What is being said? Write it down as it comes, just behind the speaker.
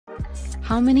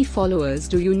How many followers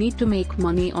do you need to make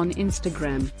money on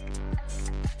Instagram?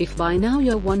 If by now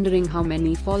you're wondering how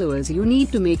many followers you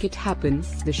need to make it happen,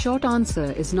 the short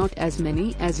answer is not as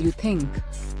many as you think.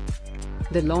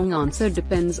 The long answer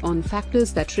depends on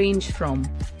factors that range from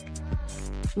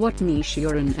what niche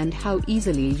you're in and how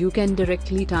easily you can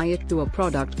directly tie it to a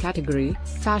product category.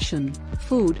 Fashion,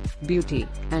 food, beauty,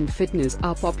 and fitness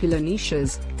are popular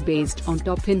niches, based on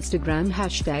top Instagram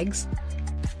hashtags.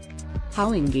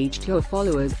 How engaged your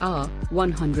followers are.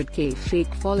 100k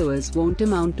fake followers won't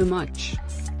amount to much.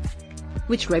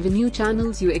 Which revenue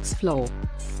channels you explore.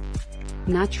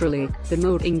 Naturally, the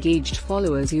more engaged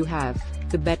followers you have,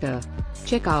 the better.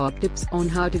 Check our tips on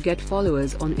how to get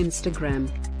followers on Instagram.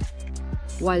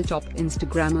 While top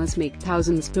Instagrammers make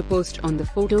thousands per post on the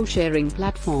photo sharing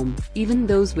platform, even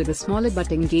those with a smaller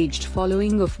but engaged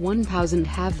following of 1,000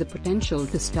 have the potential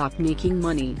to start making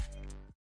money.